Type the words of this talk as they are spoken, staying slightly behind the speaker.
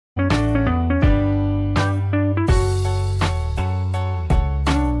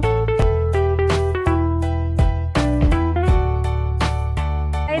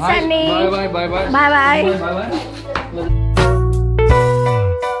Sunny. Bye bye. Bye bye.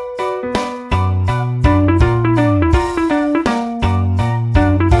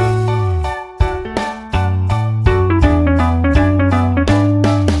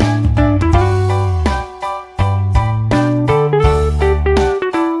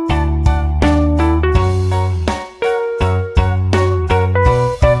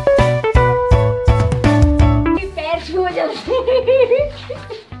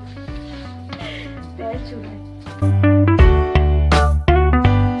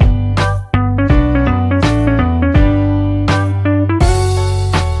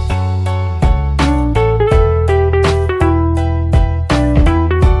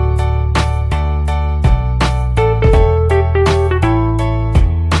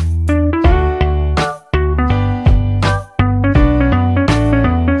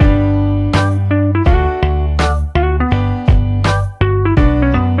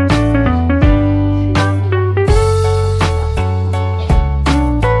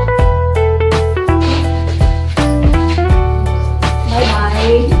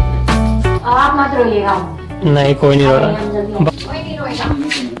 नहीं कोई नहीं रो रहा. कोई नहीं रोएगा.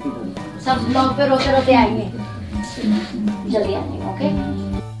 सब ब्लॉग पे रोते रोते आएंगे. जल्दी आएंगे. Okay.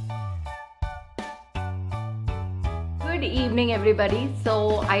 Good evening everybody. So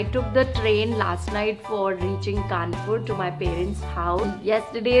I took the train last night for reaching Kanpur to my parents' house.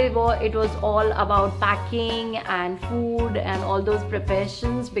 Yesterday it was all about packing and food and all those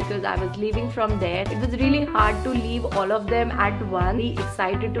preparations because I was leaving from there. It was really hard to leave all of them at once. Really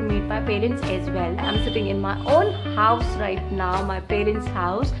excited to meet my parents as well. I'm sitting in my own house right now, my parents'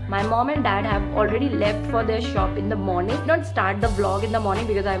 house. My mom and dad have already left for their shop in the morning. I did not start the vlog in the morning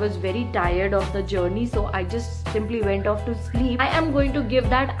because I was very tired of the journey, so I just simply went off to sleep. I am going to give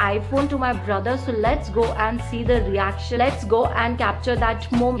that iPhone to my brother, so let's go and see the reaction. Let's go and capture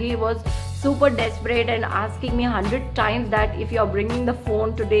that moment. He was super desperate and asking me 100 times that if you're bringing the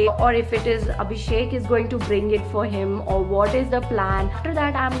phone today, or if it is Abhishek is going to bring it for him, or what is the plan. After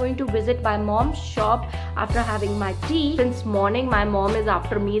that I'm going to visit my mom's shop after having my tea. Since morning my mom is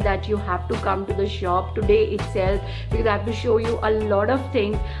after me that you have to come to the shop today itself because I have to show you a lot of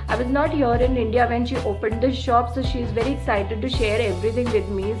things. I was not here in India when she opened the shop, so she is very excited to share everything with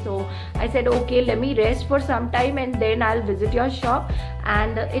me. So I said okay, let me rest for some time and then I'll visit your shop.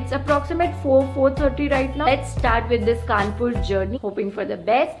 And it's approximate 4:30 right now. Let's start with this Kanpur journey, hoping for the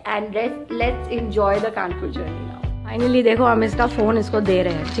best, and let's enjoy the Kanpur journey now. Finally देखो हम इसका phone इसको दे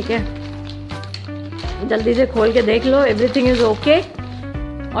रहे हैं. ठीक है, जल्दी से खोल के देख लो. Everything is okay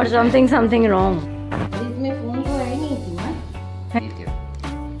or something wrong. इसमें फोन तो है नहीं थी ना.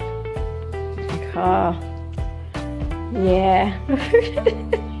 हाँ, yeah.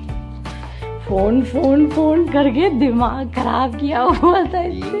 फोन करके दिमाग खराब किया हुआ था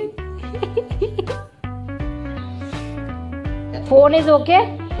इसने. Phone is okay?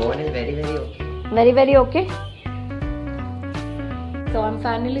 Phone is very okay. Very okay. So I'm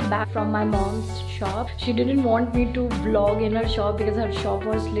finally back from my mom's shop. She didn't want me to vlog in her shop because her shop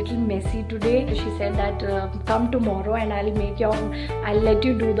was little messy today. She said that come tomorrow and I'll let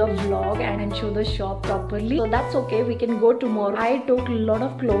you do the vlog and show the shop properly. So that's okay, we can go tomorrow. I took a lot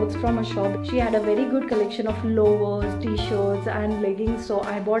of clothes from her shop. She had a very good collection of lowers, t-shirts and leggings, so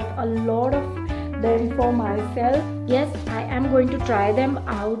I bought a lot of them for myself. Yes, I am going to try them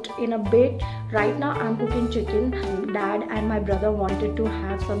out in a bit. Right now I'm cooking chicken. Dad and my brother wanted to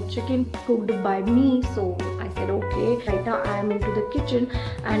have some chicken cooked by me, so I said okay. Right now I am into the kitchen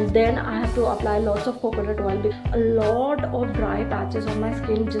and then I have to apply lots of coconut oil. A lot of dry patches on my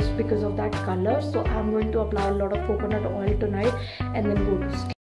skin just because of that color, so I'm going to apply a lot of coconut oil tonight and then go to sleep.